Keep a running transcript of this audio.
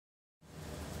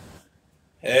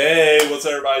Hey, what's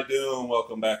everybody doing?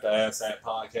 Welcome back to Ask That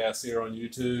Podcast here on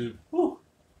YouTube. Whew.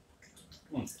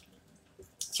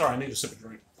 Sorry, I need a sip of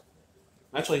drink.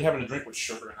 I'm actually having a drink with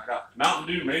sugar, and I got Mountain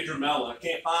Dew Major Melon. I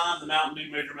can't find the Mountain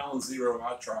Dew Major Melon Zero, and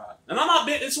I tried. And I'm not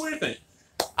bit. It's a weird thing.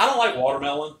 I don't like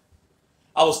watermelon.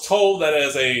 I was told that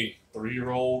as a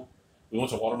 3-year-old, we went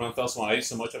to a watermelon festival, and I ate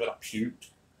so much of it, I puked.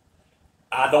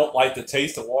 I don't like the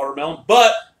taste of watermelon,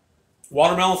 but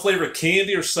watermelon flavored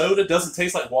candy or soda doesn't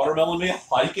taste like watermelon to me. I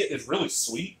like it. It's really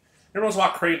sweet. Every once in a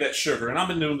while I crave that sugar, and I've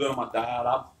been doing good on my diet.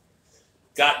 I've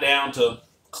got down to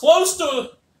close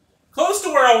to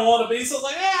where I want to be, so I was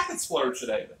like, I can splurge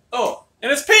today. Oh, and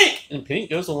it's pink! And pink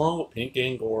goes along with pink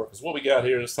and gore, because what we got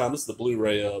here this time, this is the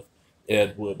Blu-ray of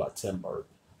Ed Wood by Tim Burton.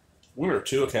 Winner of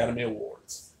 2 Academy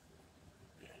Awards.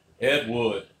 Ed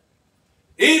Wood.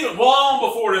 Even long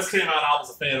before this came out, I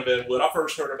was a fan of Ed Wood. I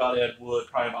first heard about Ed Wood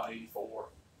probably about 84.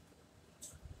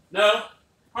 No,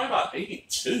 probably about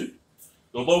 82.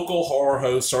 The local horror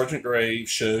host, Sergeant Gray,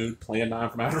 showed Plan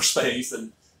 9 from Outer Space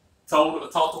and talked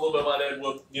a little bit about Ed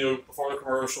Wood, before the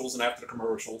commercials and after the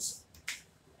commercials.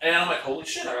 And I'm like, holy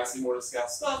shit, I gotta see more of this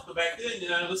guy's stuff. But back then,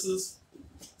 this is,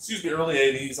 early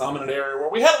 80s. I'm in an area where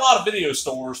we had a lot of video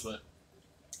stores, but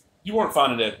you weren't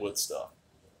finding Ed Wood stuff.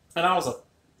 And I was a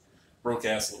broke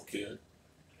ass little kid.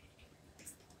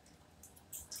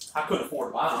 I couldn't afford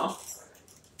to buy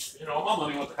them. My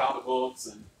money went to comic books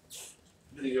and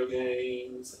video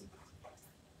games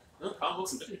and comic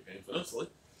books and video games, honestly.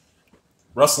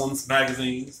 Wrestling's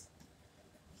magazines.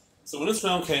 So when this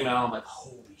film came out, I'm like,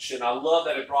 holy shit. I love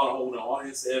that it brought a whole new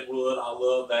audience to Ed Wood. I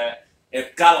love that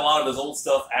it got a lot of his old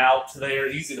stuff out there,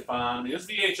 easy to find. I mean, it was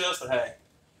VHS, but hey.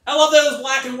 I love that it was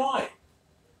black and white.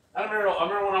 I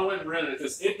remember when I went and rented it,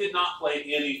 because it did not play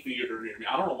any theater near me.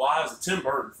 I don't know why. As a Tim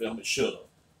Burton film, it should have.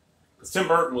 Because Tim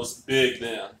Burton was big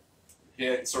then. He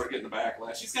had started getting the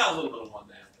backlash. He's got a little bit of one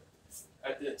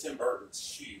now. Tim Burton's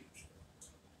huge.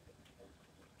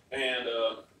 And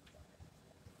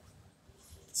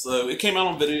so it came out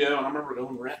on video, and I remember going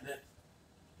and renting it.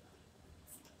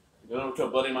 Going over to a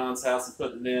buddy of mine's house and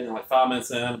putting it in, and like 5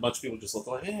 minutes in, a bunch of people just looked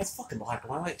like, it's fucking black and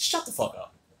white. I'm like, shut the fuck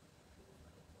up.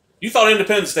 You thought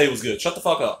Independence Day was good. Shut the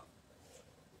fuck up.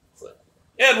 So,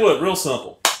 Ed Wood, real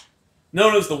simple.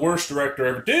 Known as the worst director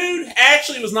ever. Dude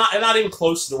actually was not even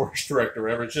close to the worst director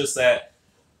ever. It's just that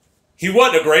he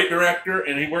wasn't a great director,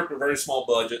 and he worked with very small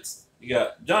budgets. You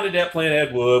got Johnny Depp playing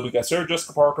Ed Wood. We got Sarah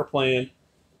Jessica Parker playing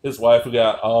his wife. We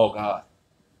got,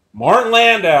 Martin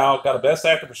Landau got a Best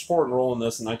Actor for Supporting Role in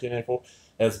this in 1994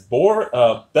 as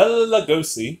Bela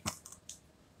Lugosi.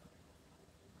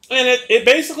 And it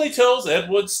basically tells Ed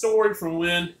Wood's story from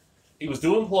when he was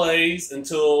doing plays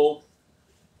until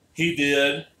he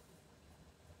did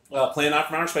Plan 9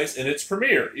 from Outer Space in its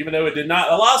premiere. Even though it did not,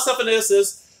 a lot of stuff in this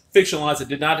is fictionalized. It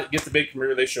did not get the big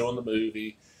premiere they show in the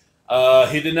movie.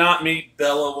 He did not meet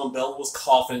Bella when Bella was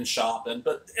coffin shopping.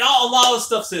 But a lot of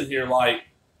stuff's in here, like,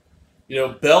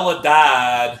 Bella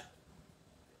died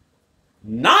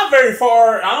not very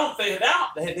far. I don't think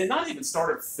they had not even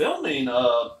started filming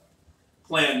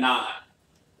Plan 9.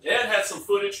 Ed had some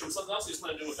footage from something else he was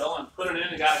planning to do with Bella and put it in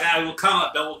and got a guy who looked kind of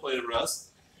like Bella play the rest.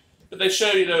 But they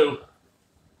show,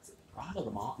 Bride of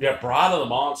the Monster. Yeah, Bride of the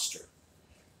Monster.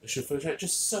 They show footage.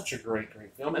 Just such a great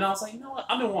film. And I was like, you know what?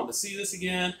 I've been wanting to see this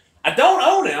again. I don't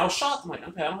own it. I was shocked. I'm like,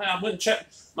 okay, I went and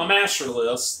checked my master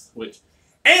list, which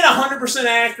ain't 100%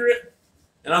 accurate.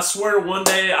 And I swear one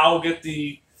day I'll get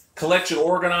the collection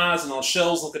organized and on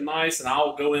shelves looking nice, and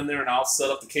I'll go in there and I'll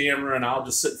set up the camera and I'll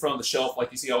just sit in front of the shelf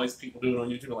like you see all these people doing on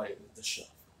YouTube, like, the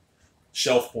shelf.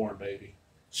 Shelf porn, baby.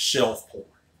 Shelf porn.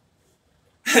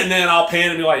 And then I'll pan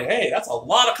and be like, hey, that's a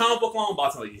lot of comic book long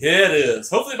box. I'm like, yeah, it is.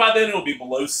 Hopefully by then it'll be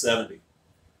below 70.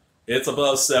 It's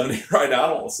above 70 right now. I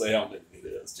don't want to say how many it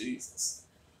is. Jesus.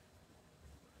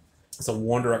 It's a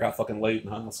wonder I got fucking late in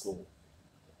high school.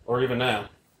 Or even now.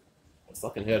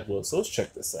 Fucking Ed Wood. So let's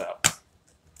check this out.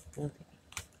 Okay.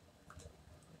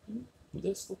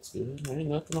 This looks good. There ain't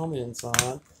nothing on the inside.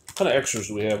 What kind of extras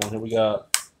do we have on here? We got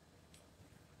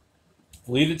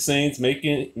deleted scenes,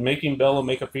 making Bella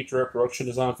makeup feature, production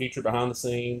design feature, behind the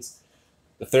scenes,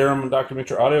 the Theorem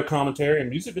documentary, audio commentary, and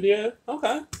music video.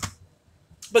 Okay.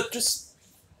 But just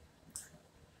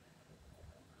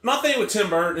my thing with Tim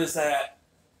Burton is that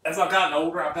as I've gotten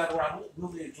older, I've got where I don't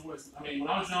really enjoy it. I mean, when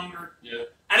I was younger,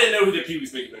 I didn't know who did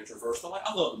Pee-wee's Big Adventure first, but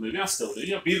I love the movie. I still do.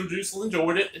 Beetlejuice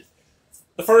enjoyed it.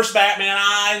 The first Batman,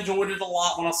 I enjoyed it a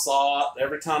lot when I saw it.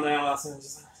 Every time now, I was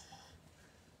just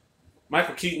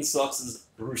Michael Keaton sucks as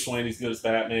Bruce Wayne. He's good as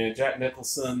Batman. Jack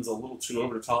Nicholson's a little too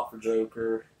over the top for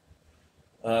Joker.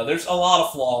 There's a lot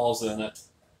of flaws in it.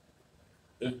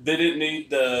 They didn't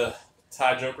need the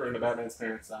Ty Joker and the Batman's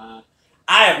parents died.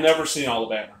 I have never seen all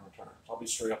the Batman Returns. I'll be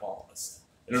straight up honest.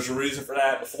 And there's a reason for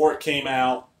that. Before it came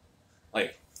out,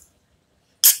 like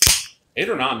 8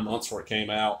 or 9 months before it came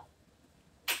out,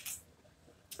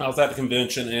 I was at the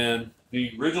convention and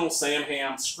the original Sam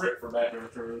Hamm script for Batman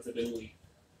Returns had been leaked.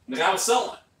 And the guy was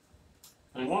selling it.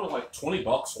 I wanted like $20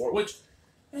 for it, which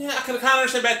I could kind of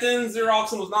understand back then.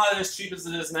 Xeroxing was not as cheap as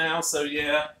it is now, so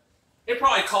yeah. It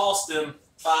probably cost him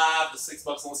 $5 to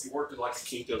 $6 unless he worked at like a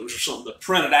Kinko's or something to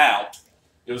print it out.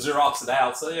 It was Xeroxed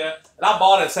out, so yeah. And I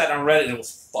bought it, sat down and read it, and it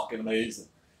was fucking amazing.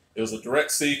 It was a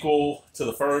direct sequel to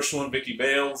the first one. Vicky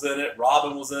Vale was in it.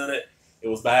 Robin was in it. It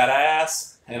was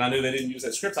badass, and I knew they didn't use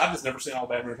that script. I've just never seen all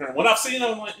Batman Returns. When I've seen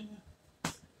them, I'm like,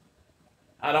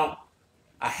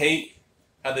 I hate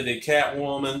how they did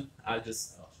Catwoman.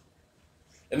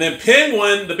 And then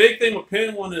Penguin, the big thing with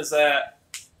Penguin is that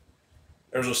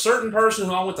there's a certain person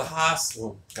who I went to high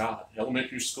school,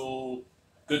 elementary school,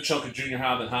 good chunk of junior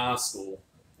high than high school,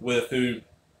 with who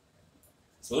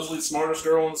supposedly the smartest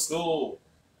girl in the school,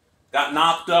 got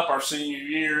knocked up our senior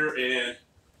year, and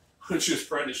when she was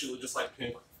pregnant, she looked just like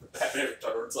Penguin. Batman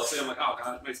Returns. So I say, I'm like, oh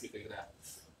god, it makes me think of that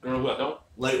girl who I don't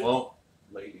lady,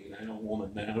 and I know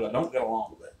woman now who I don't get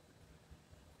along with.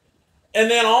 And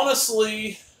then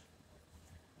honestly,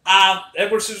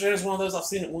 Edward Scissorhands is one of those I've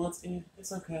seen it once, and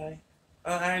it's okay.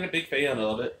 I ain't a big fan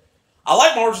of it. I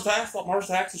like Mars Attacks. I thought Mars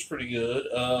Attacks was pretty good.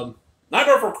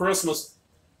 Nightmare Before Christmas,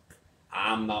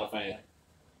 I'm not a fan.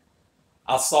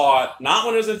 I saw it not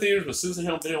when it was in theaters, but Susan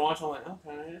Hill video watch. I'm like,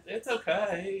 okay, it's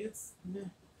okay. Yeah.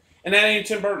 And that ain't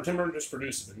Tim Burton. Tim Burton just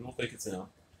produces it. You don't think it's him.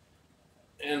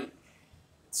 And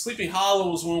Sleepy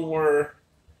Hollow was one where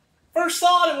first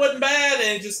saw it wasn't bad,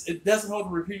 and it doesn't hold a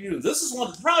review. This is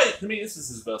one probably to me this is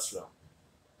his best film.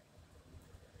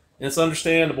 And it's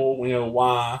understandable,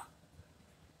 why.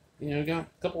 Got a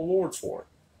couple awards for it.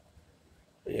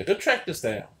 But yeah, go track this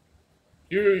down.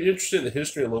 If you're interested in the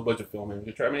history of low budget filming,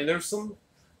 go try. I mean, there's some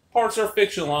parts that are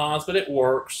fictionalized, but it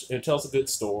works. And it tells a good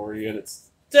story, and it's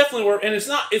definitely worth. And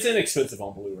it's inexpensive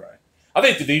on Blu-ray. I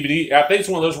think the DVD. I think it's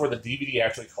one of those where the DVD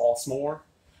actually costs more.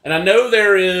 And I know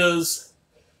there's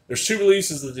 2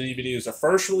 releases of the DVD. There's a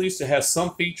first release that has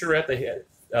some feature at the head,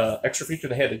 extra feature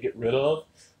they had to get rid of,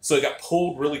 so it got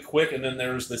pulled really quick. And then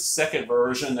there's the second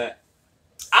version that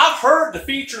I've heard the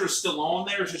feature is still on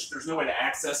there. It's just there's no way to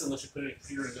access it unless you put it in a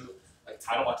computer and do like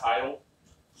title by title.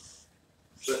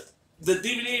 But the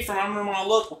DVD from I remember when I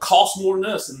looked will cost more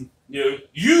than this, and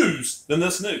used than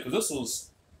this new, because this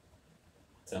was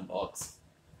 $10,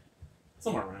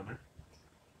 somewhere around there.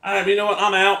 All right, but you know what?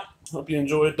 I'm out. Hope you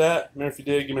enjoyed that. Remember, if you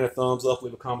did, give me a thumbs up,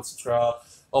 leave a comment, subscribe,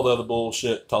 all the other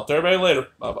bullshit. Talk to everybody later.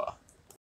 Bye bye.